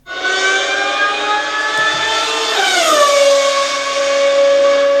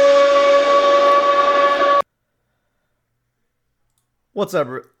What's up,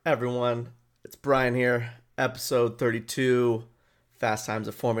 everyone? It's Brian here, episode 32, Fast Times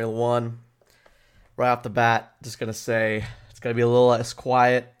at Formula One. Right off the bat, just gonna say it's gonna be a little less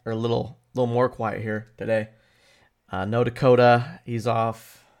quiet, or a little more quiet here today. No Dakota, he's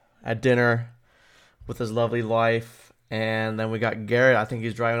off at dinner with his lovely wife, and then we got Garrett. I think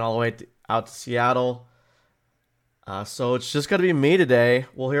he's driving all the way out to Seattle. So it's just gonna be me today.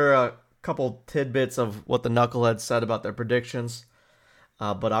 We'll hear a couple tidbits of what the knuckleheads said about their predictions.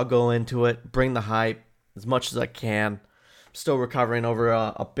 But I'll go into it, bring the hype as much as I can. I'm still recovering over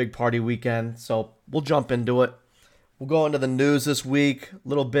a big party weekend, so we'll jump into it. We'll go into the news this week. A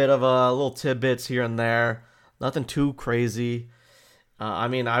little bit of little tidbits here and there. Nothing too crazy.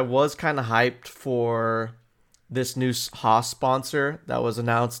 I was kind of hyped for this new Haas sponsor that was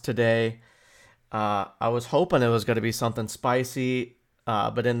announced today. I was hoping it was going to be something spicy,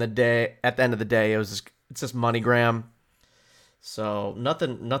 but at the end of the day, it's just MoneyGram. So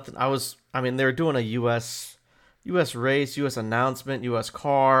nothing. They were doing a U.S. race, U.S. announcement, U.S.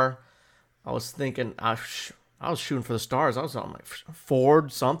 car. I was thinking, I was shooting for the stars. I was on like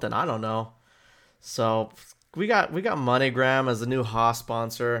Ford something. I don't know. So we got MoneyGram as the new Haas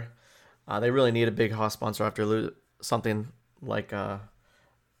sponsor. They really need a big Haas sponsor after something like the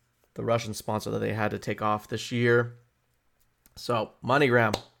Russian sponsor that they had to take off this year. So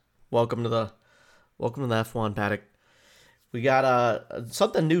MoneyGram, welcome to the F1 paddock. We got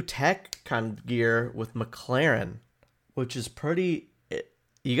something new tech kind of gear with McLaren, which is pretty.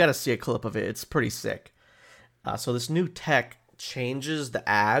 You got to see a clip of it. It's pretty sick. So this new tech changes the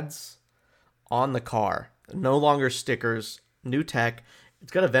ads on the car. No longer stickers. New tech.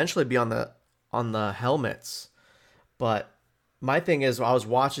 It's gonna eventually be on the helmets. But my thing is, I was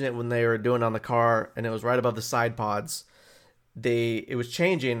watching it when they were doing it on the car, and it was right above the side pods. It was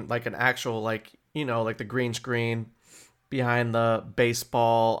changing like an actual like the green screen behind the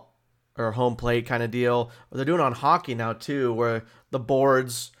baseball or home plate kind of deal. Or they're doing it on hockey now too, where the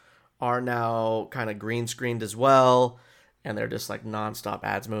boards are now kind of green screened as well, and they're just like nonstop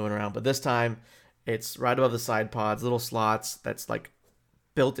ads moving around. But this time, it's right above the side pods, little slots that's like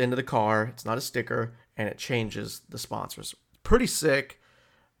built into the car. It's not a sticker, and it changes the sponsors. Pretty sick,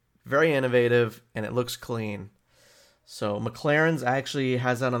 very innovative, and it looks clean. So McLaren's actually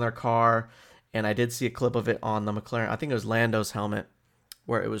has that on their car. And I did see a clip of it on the McLaren. I think it was Lando's helmet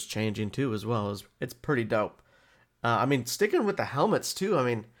where it was changing too as well. It's pretty dope. Sticking with the helmets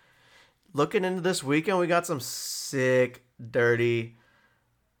too. Looking into this weekend, we got some sick, dirty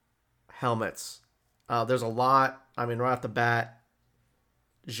helmets. There's a lot. Right off the bat,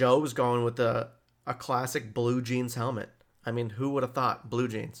 Joe was going with a classic blue jeans helmet. Who would have thought blue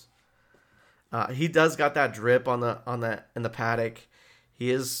jeans? He does got that drip in the paddock.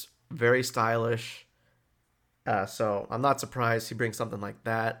 He is very stylish. So I'm not surprised he brings something like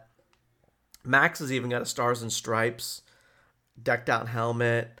that. Max has even got a Stars and Stripes decked out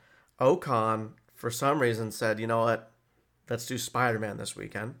helmet. Ocon, for some reason, said, you know what, let's do Spider-Man this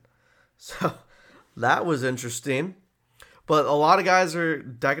weekend. So that was interesting. But a lot of guys are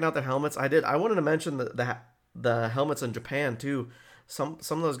decking out their helmets. I wanted to mention the helmets in Japan too. Some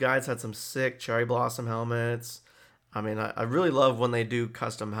of those guys had some sick cherry blossom helmets. I really love when they do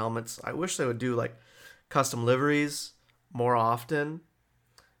custom helmets. I wish they would do like custom liveries more often.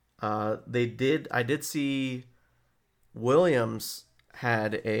 I did see Williams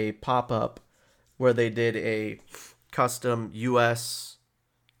had a pop-up where they did a custom US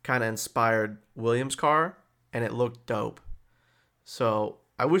kind of inspired Williams car, and it looked dope. So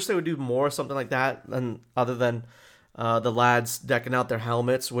I wish they would do more something like that, other than the lads decking out their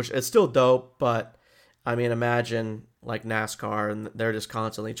helmets, which is still dope, but imagine like NASCAR, and they're just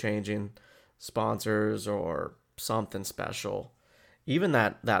constantly changing sponsors or something special. Even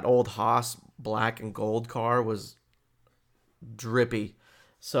that old Haas black and gold car was drippy.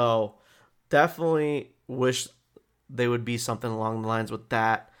 So definitely wish they would be something along the lines with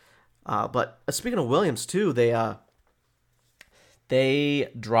that. But speaking of Williams too, they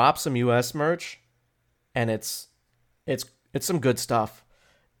dropped some US merch, and it's some good stuff.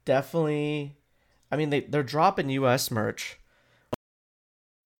 Definitely. They're dropping U.S. merch.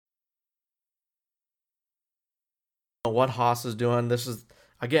 What Haas is doing. This is,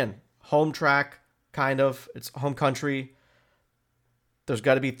 again, home track, kind of. It's home country. There's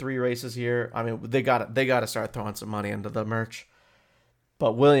got to be 3 races here. They got to start throwing some money into the merch.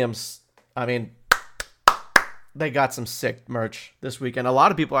 But Williams, they got some sick merch this weekend. A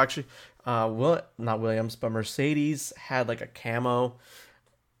lot of people actually, not Williams, but Mercedes had like a camo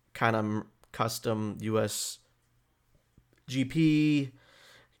kind of custom US GP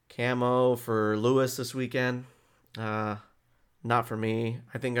camo for Lewis this weekend. Not for me.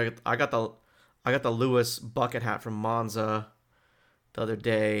 I think I got the Lewis bucket hat from Monza the other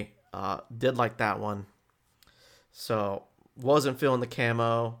day. Did like that one. So wasn't feeling the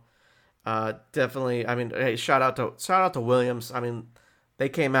camo. Definitely. I mean, hey, shout out to Williams. I mean, they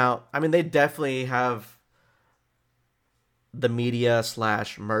came out. I mean, they definitely have the media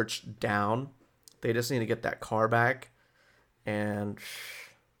slash merch down. They just need to get that car back. And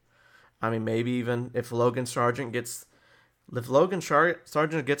I mean, maybe even if Logan Sargent gets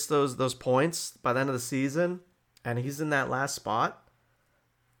those points by the end of the season, and he's in that last spot,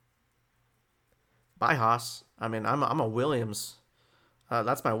 bye Haas. I mean, I'm a Williams.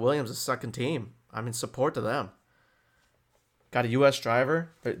 That's my Williams' second team. I'm in support to them. Got a U.S. driver.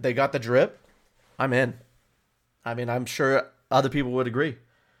 They got the drip. I'm in. I mean, I'm sure other people would agree.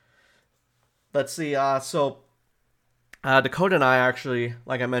 Let's see. Dakota and I actually,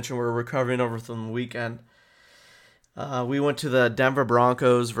 like I mentioned, we're recovering over from the weekend. We went to the Denver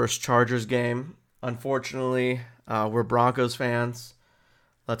Broncos versus Chargers game. Unfortunately, we're Broncos fans.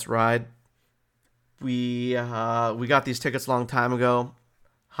 Let's ride. We got these tickets a long time ago.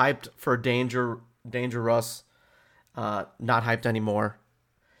 Hyped for Danger Russ. Not hyped anymore.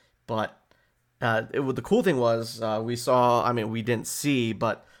 But the cool thing was we saw. I mean, we didn't see,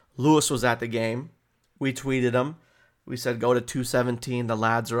 but Lewis was at the game. We tweeted him. We said, "Go to 217. The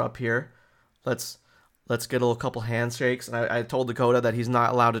lads are up here. Let's get a couple handshakes." And I told Dakota that he's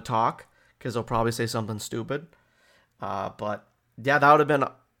not allowed to talk because he'll probably say something stupid. But yeah, that would have been.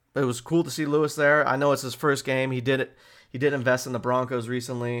 It was cool to see Lewis there. I know it's his first game. He did invest in the Broncos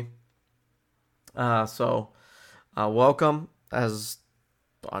recently. So welcome as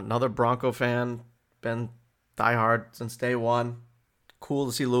another Bronco fan. Been diehard since day one. Cool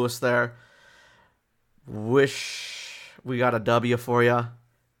to see Lewis there. Wish we got a W for you.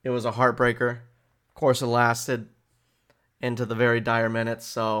 It was a heartbreaker. Of course, it lasted into the very dire minutes.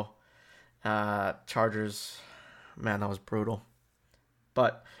 So, Chargers, man, that was brutal.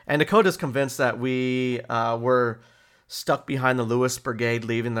 And Dakota's convinced that we were stuck behind the Lewis Brigade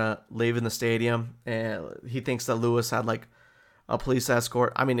leaving the stadium, and he thinks that Lewis had like a police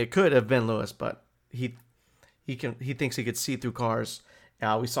escort. I mean, it could have been Lewis, but he thinks he could see through cars.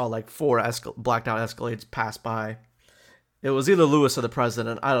 We saw like 4 blacked out Escalades pass by. It was either Lewis or the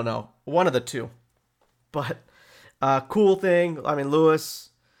president. I don't know. One of the two. But cool thing. I mean, Lewis,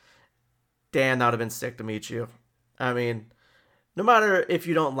 Dan, that would have been sick to meet you. I mean, no matter if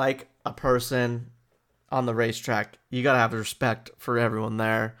you don't like a person on the racetrack, you got to have respect for everyone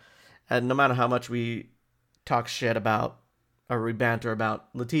there. And no matter how much we talk shit about or we banter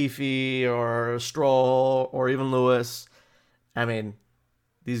about Latifi or Stroll or even Lewis, I mean,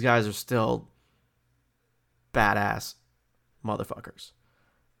 these guys are still badass motherfuckers.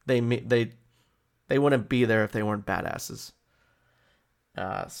 They wouldn't be there if they weren't badasses.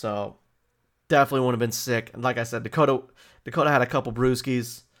 So definitely would have been sick. And like I said, Dakota had a couple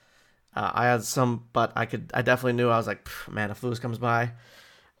brewskis. I had some, but I definitely knew. I was like, man, if Lewis comes by,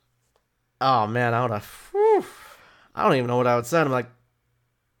 oh man, I don't even know what I would say. I'm like,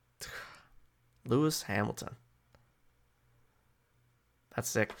 Lewis Hamilton. That's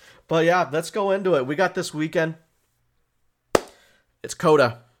sick. But yeah, let's go into it. We got this weekend. It's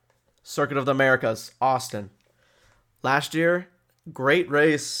COTA, Circuit of the Americas, Austin. Last year, great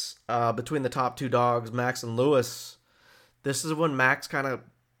race between the top 2 dogs, Max and Lewis. This is when Max kind of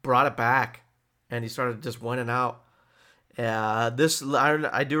brought it back, and he started just winning out. I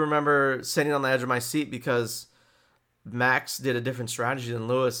do remember sitting on the edge of my seat because Max did a different strategy than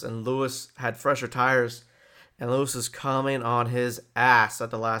Lewis, and Lewis had fresher tires. And Lewis is coming on his ass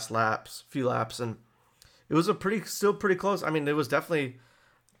at the last few laps, and it was still pretty close. I mean, it was definitely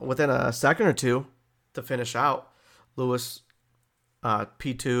within a second or two to finish out. Lewis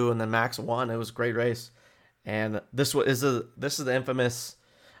P2 and then Max won. It was a great race, and this is the infamous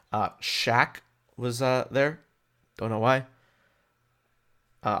Shaq was there. Don't know why.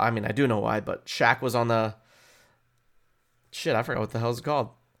 I mean, I do know why, but Shaq was on the shit. I forgot what the hell it's called.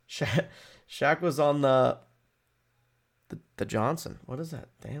 Shaq was on the Johnson. What is that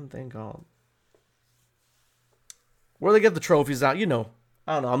damn thing called? Where they get the trophies out, I don't know.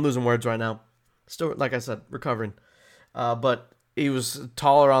 I'm losing words right now. Still, like I said, recovering. But he was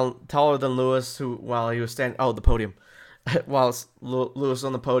taller than Lewis, while he was standing. Oh, the podium. While Lewis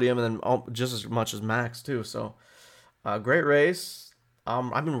on the podium, and then just as much as Max too. So, great race.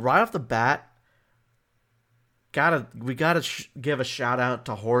 I mean, right off the bat, we gotta give a shout out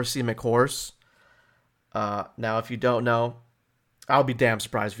to Horsey McHorse. Now, if you don't know, I'll be damn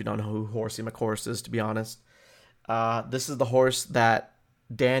surprised if you don't know who Horsey McHorse is, to be honest. This is the horse that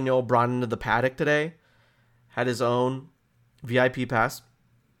Daniel brought into the paddock today. Had his own VIP pass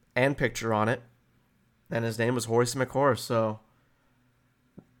and picture on it. And his name was Horsey McHorse. So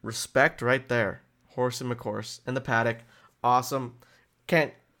respect right there. Horsey McHorse in the paddock. Awesome.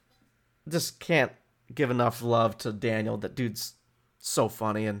 Can't give enough love to Daniel. That dude's so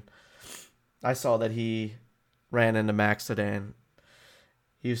funny. And I saw that he ran into Max today, and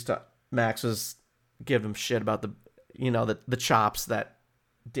Max was giving him shit about the chops that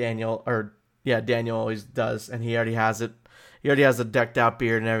Daniel always does, and he already has it. He already has a decked out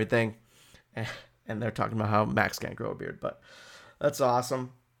beard and everything. And they're talking about how Max can't grow a beard, but that's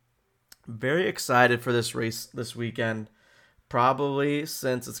awesome. Very excited for this race this weekend. Probably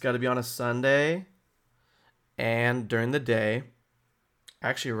since it's got to be on a Sunday and during the day.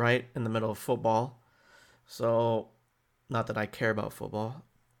 Actually, right in the middle of football. So, not that I care about football,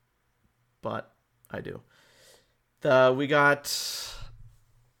 but I do. I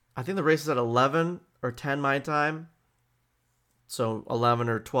think the race is at 11 or 10 my time. So 11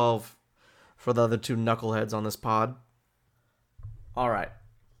 or 12 for the other two knuckleheads on this pod. All right.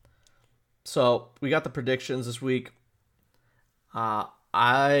 So we got the predictions this week.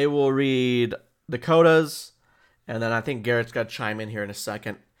 I will read Dakota's, and then I think Garrett's got to chime in here in a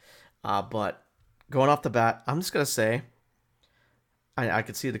second. But going off the bat, I'm just going to say, I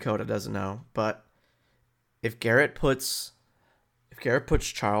could see Dakota doesn't know, but if Garrett puts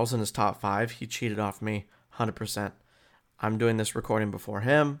Charles in his top 5, he cheated off me 100%. I'm doing this recording before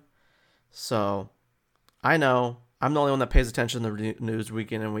him, so I know I'm the only one that pays attention to the news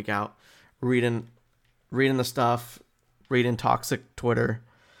week in and week out, reading the stuff, reading toxic Twitter.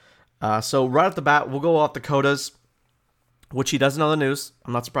 So right off the bat, we'll go off Dakota's, which he doesn't know the news.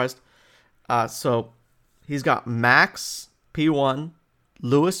 I'm not surprised. So he's got Max P1,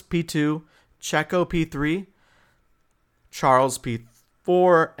 Lewis P2, Checo P3, Charles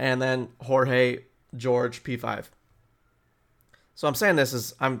P4, and then Jorge George P5. So I'm saying this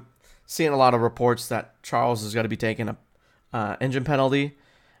is I'm seeing a lot of reports that Charles is going to be taking a engine penalty.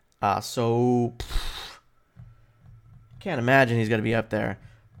 So can't imagine he's going to be up there.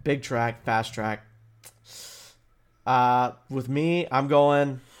 Big track, fast track. With me, I'm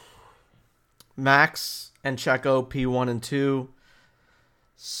going Max and Checo P1 and 2.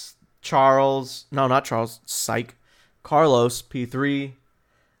 Carlos P3,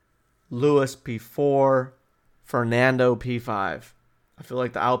 Lewis P4, Fernando P5. I feel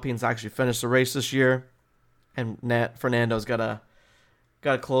like the Alpines actually finished the race this year, and Fernando's gotta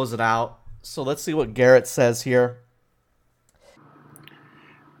close it out. So let's see what Garrett says here.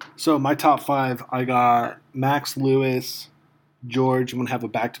 So my top 5, I got Max, Lewis, George. I'm gonna have a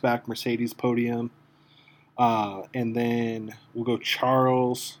back-to-back Mercedes podium, and then we'll go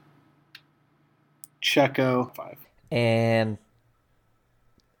Charles, Checo, 5. And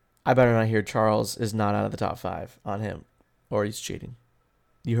I better not hear Charles is not out of the top 5 on him, or he's cheating.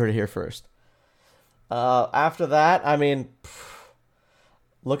 You heard it here first. After that, I mean,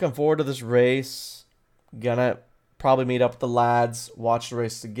 looking forward to this race. Gonna probably meet up with the lads, watch the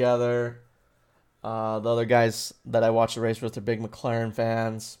race together. The other guys that I watch the race with are big McLaren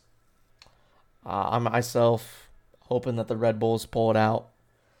fans. I'm myself hoping that the Red Bulls pull it out.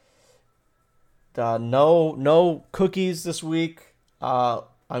 No cookies this week. I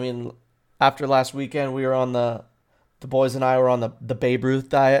mean, after last weekend, we were on the boys and I were on the Babe Ruth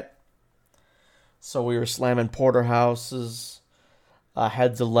diet. So we were slamming porterhouses,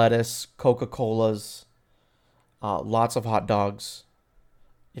 heads of lettuce, Coca-Colas, lots of hot dogs.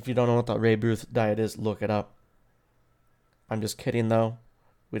 If you don't know what the Babe Ruth diet is, look it up. I'm just kidding, though.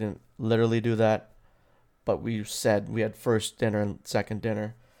 We didn't literally do that. But we said we had first dinner and second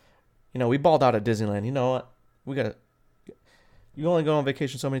dinner. You know, we balled out at Disneyland. You know what? You only go on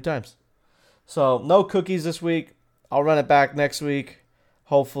vacation so many times. So, no cookies this week. I'll run it back next week.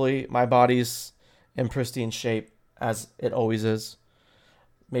 Hopefully, my body's in pristine shape, as it always is.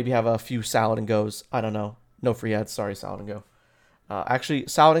 Maybe have a few salad and goes. I don't know. No free ads. Sorry, salad and go. Actually,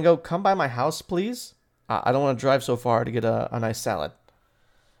 salad and go, come by my house, please. I don't want to drive so far to get a nice salad.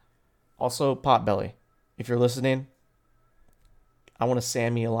 Also, Potbelly. If you're listening, I want to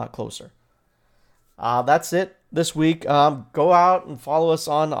Sammy a lot closer. That's it this week. Go out and follow us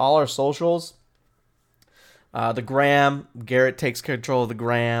on all our socials. The Gram. Garrett takes control of the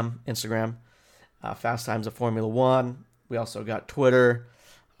Gram. Instagram. Fast Times of Formula One. We also got Twitter.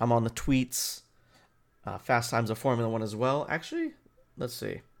 I'm on the tweets. Fast Times of Formula One as well. Actually, let's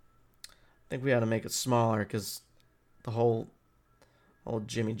see. I think we had to make it smaller because the whole old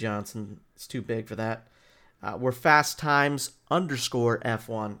Jimmy Johnson is too big for that. We're Fast Times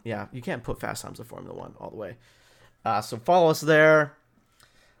 _F1. Yeah, you can't put Fast Times of Formula One all the way. So follow us there.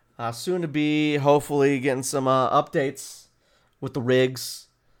 Soon to be, hopefully, getting some updates with the rigs.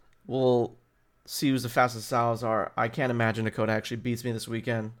 We'll see who's the fastest Salazar. I can't imagine Dakota actually beats me this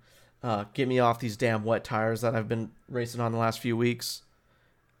weekend. Get me off these damn wet tires that I've been racing on the last few weeks.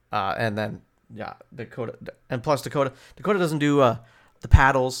 And then, yeah, Dakota. And plus Dakota doesn't do the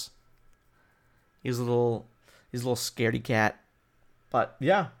paddles. He's a little scaredy cat. But,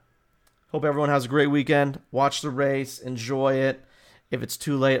 yeah. Hope everyone has a great weekend. Watch the race. Enjoy it. If it's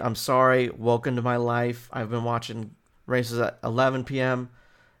too late, I'm sorry. Welcome to my life. I've been watching races at 11 p.m.,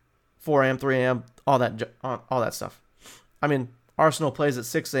 4 a.m., 3 a.m., all that stuff. I mean, Arsenal plays at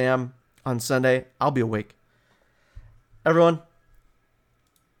 6 a.m. on Sunday. I'll be awake. Everyone,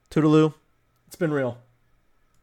 toodaloo. It's been real.